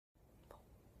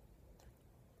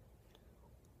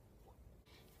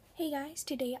Hey guys,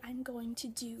 today I'm going to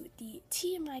do the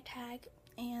TMI tag,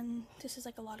 and this is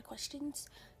like a lot of questions.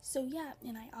 So yeah,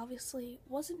 and I obviously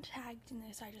wasn't tagged in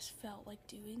this, I just felt like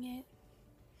doing it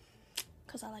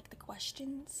because I like the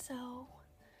questions. So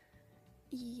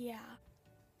yeah,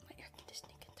 my air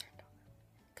conditioning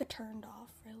could turned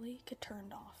off.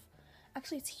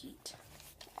 Actually, it's heat.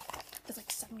 It's like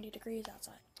 70 degrees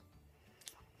outside.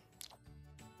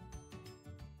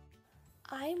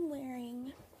 I'm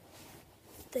wearing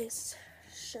this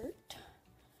shirt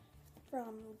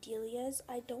from Delia's.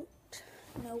 I don't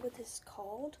know what this is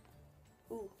called.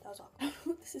 Ooh, that was awkward.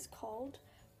 What this is called,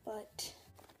 but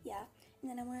yeah.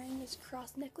 And then I'm wearing this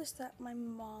cross necklace that my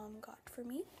mom got for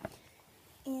me,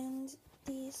 and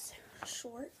these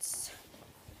shorts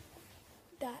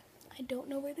that I don't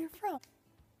know where they're from.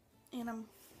 And I'm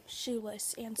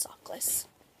shoeless and sockless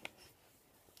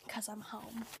because I'm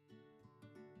home.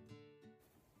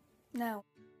 No.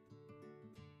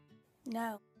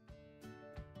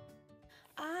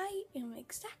 I am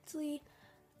exactly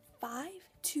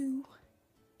 5'2"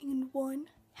 and 1/2.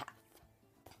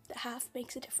 The half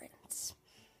makes a difference.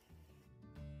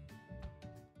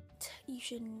 You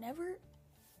should never,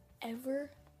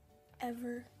 ever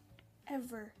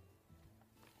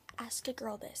ask a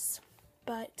girl this,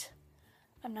 but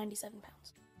I'm 97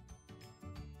 pounds.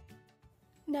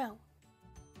 No.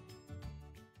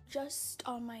 Just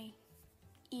on my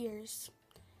ears.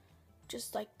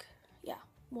 Just like, yeah,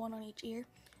 one on each ear.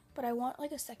 But I want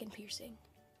like a second piercing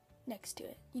next to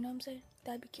it. You know what I'm saying?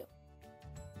 That'd be cute.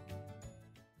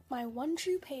 My one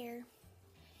true pair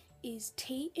is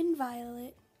Tate and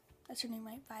Violet. That's her name,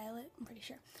 right? Violet, I'm pretty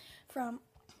sure. From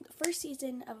the first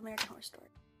season of American Horror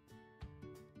Story.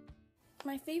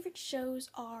 My favorite shows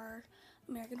are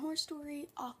American Horror Story,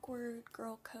 Awkward,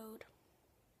 Girl Code.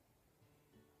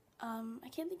 I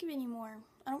can't think of any more.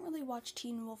 I don't really watch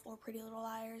Teen Wolf or Pretty Little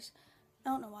Liars. I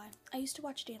don't know why. I used to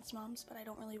watch Dance Moms, but I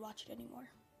don't really watch it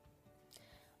anymore.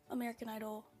 American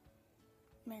Idol,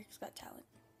 America's Got Talent,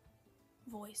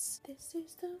 Voice. This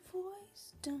is the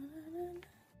Voice. Dun-dun-dun.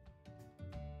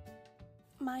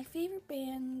 My favorite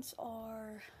bands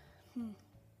are,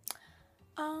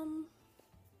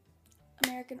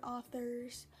 American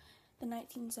Authors, the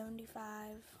 1975.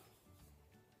 I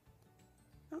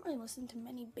don't really listen to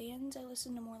many bands. I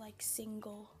listen to more like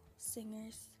single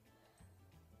singers.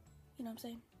 You know what I'm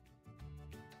saying?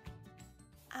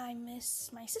 I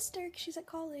miss my sister because she's at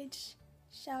college.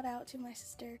 Shout out to my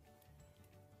sister.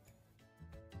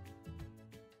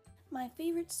 My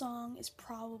favorite song is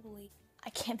probably,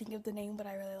 I can't think of the name, but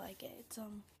I really like it. It's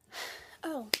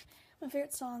my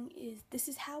favorite song is This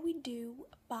Is How We Do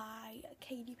by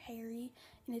Katy Perry,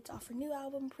 and it's off her new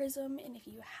album Prism. And if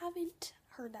you haven't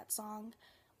heard that song,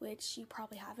 which you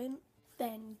probably haven't,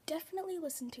 then definitely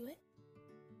listen to it.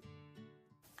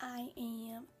 I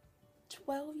am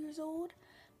 12 years old,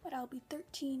 but I'll be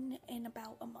 13 in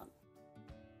about a month.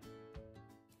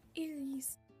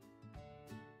 Aries.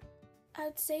 I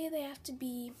would say they have to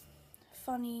be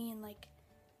funny and like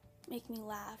make me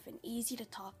laugh and easy to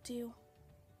talk to.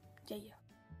 Yeah.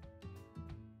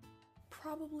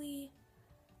 Probably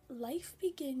life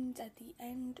begins at the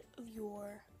end of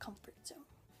your comfort zone.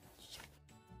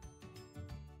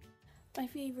 My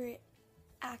favorite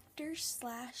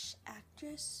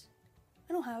actor/actress.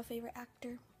 I don't have a favorite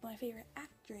actor. My favorite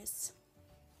actress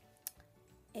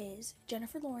is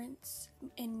Jennifer Lawrence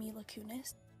and Mila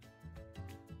Kunis.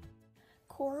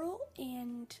 Coral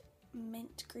and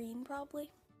mint green,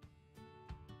 probably.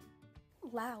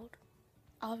 Loud,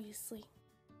 obviously.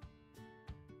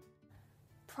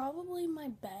 Probably my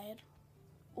bed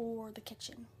or the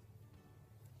kitchen.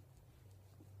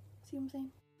 See what I'm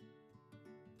saying?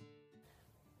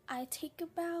 I take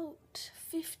about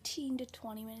 15 to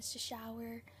 20 minutes to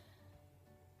shower,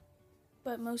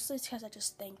 but mostly it's because I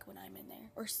just think when I'm in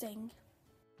there, or sing.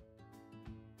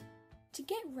 To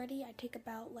get ready, I take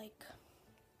about like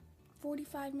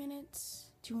 45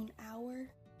 minutes to an hour.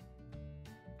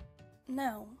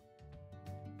 No.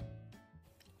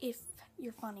 If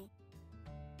you're funny.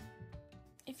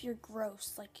 If you're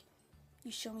gross, like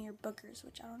you show me your boogers,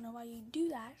 which I don't know why you do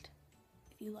that.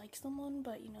 You like someone,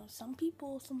 but you know, some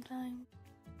people sometimes.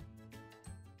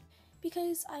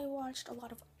 Because I watched a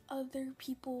lot of other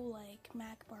people like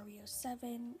Mac Barbie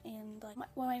 07, and like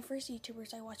one of my first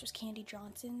YouTubers I watched was Candy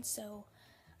Johnson, so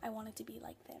I wanted to be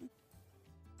like them.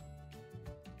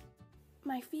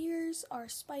 My fears are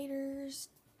spiders,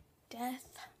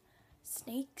 death,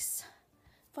 snakes.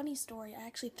 Funny story, I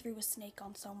actually threw a snake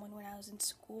on someone when I was in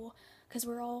school because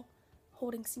we're all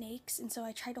holding snakes, and so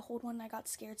I tried to hold one and I got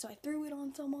scared, so I threw it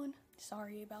on someone.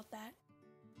 Sorry about that.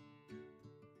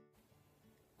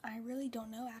 I really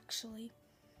don't know, actually.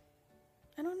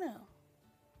 I don't know.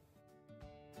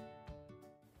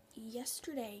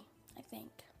 Yesterday, I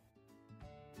think.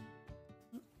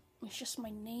 It's just my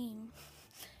name.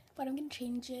 But I'm gonna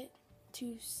change it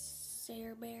to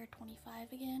Sarah Bear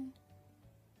 25 again.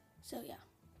 So yeah.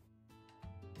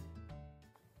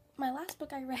 My last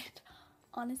book I read,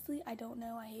 honestly, I don't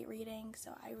know. I hate reading,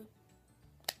 so I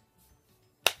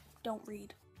don't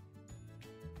read.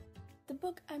 The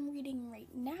book I'm reading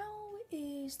right now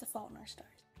is The Fault in Our Stars.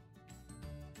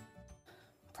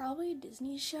 Probably a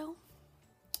Disney show.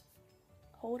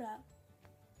 Hold up.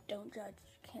 Don't judge.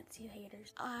 Can't see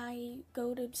haters. I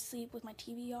go to sleep with my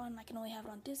TV on. I can only have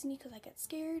it on Disney because I get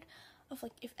scared of,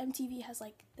 like, if MTV has,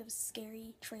 like, those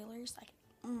scary trailers, I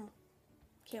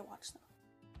can't watch them.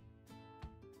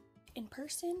 In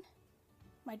person,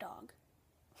 my dog.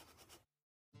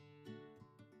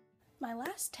 My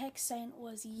last text sent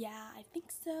was, yeah, I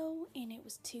think so, and it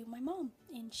was to my mom,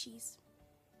 and she's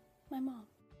my mom.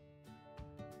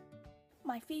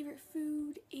 My favorite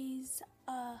food is,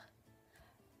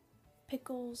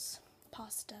 pickles,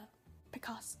 pasta,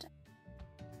 picasta.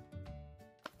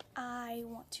 I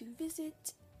want to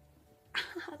visit,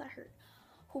 that hurt,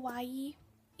 Hawaii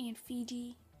and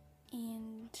Fiji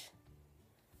and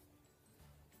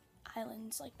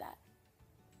islands like that.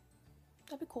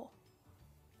 That'd be cool.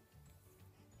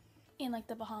 And like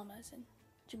the Bahamas and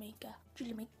Jamaica.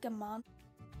 Jamaica, mom.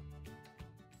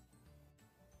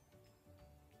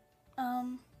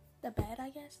 The bed, I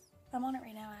guess. I'm on it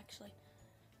right now, actually.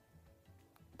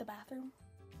 The bathroom.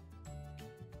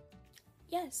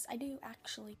 Yes, I do,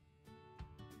 actually.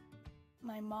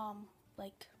 My mom,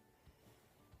 like,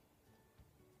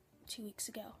 2 weeks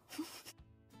ago.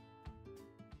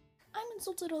 I'm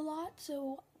insulted a lot,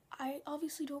 so I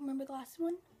obviously don't remember the last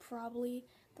one. Probably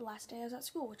the last day I was at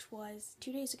school, which was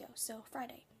 2 days ago, so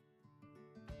Friday.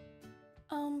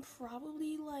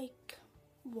 Probably like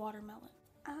watermelon.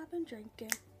 I've been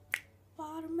drinking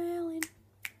watermelon.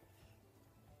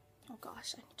 Oh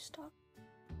gosh, I need to stop.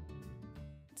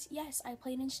 Yes, I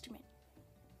play an instrument.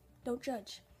 Don't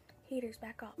judge. Haters,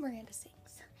 back off. Miranda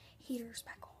sings. Haters,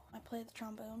 back off. I play the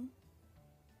trombone.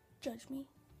 Judge me.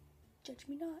 Judge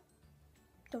me not.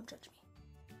 Don't judge me.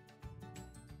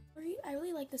 I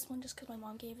really like this one just because my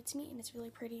mom gave it to me, and it's really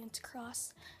pretty, and it's a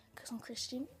cross because I'm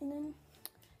Christian. And then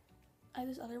I have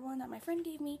this other one that my friend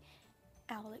gave me,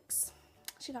 Alex.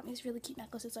 She got me this really cute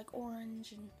necklace. It's like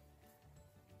orange and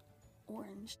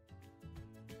orange.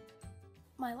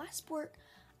 My last sport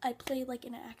I played like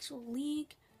in an actual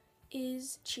league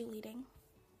is cheerleading.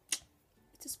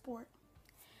 It's a sport.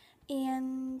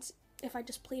 And if I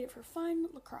just played it for fun,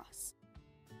 lacrosse.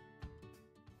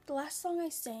 The last song I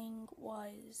sang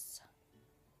was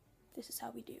This Is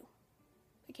How We Do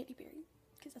by Katy Perry,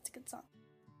 because that's a good song.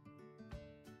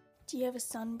 Do you have a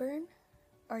sunburn?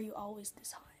 Or are you always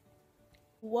this hot?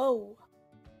 Whoa.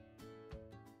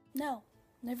 No,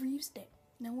 never used it.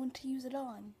 No one to use it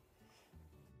on.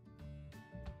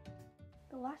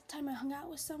 The last time I hung out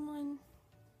with someone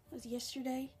was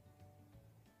yesterday.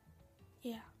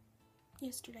 Yeah,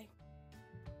 yesterday.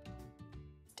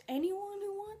 To anyone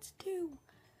who wants to.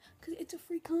 Because it's a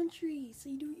free country, so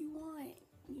you do what you want.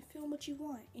 And you film what you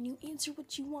want. And you answer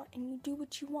what you want. And you do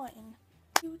what you want. And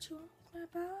do what you want with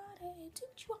my body. Do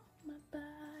what you want with my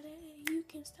body. You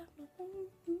can't stop my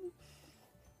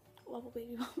Level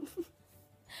baby bump.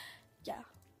 Yeah.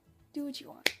 Do what you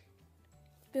want.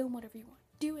 Film whatever you want.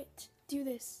 Do it. Do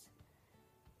this.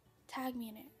 Tag me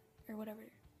in it. Or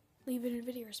whatever. Leave it in a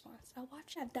video response. I'll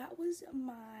watch that. That was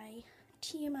my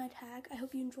TMI tag. I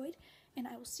hope you enjoyed. And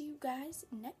I will see you guys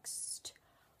next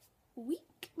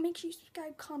week. Make sure you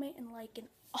subscribe, comment, and like, and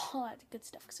all that good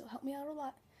stuff. So it'll help me out a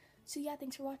lot. So yeah,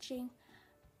 thanks for watching.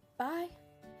 Bye.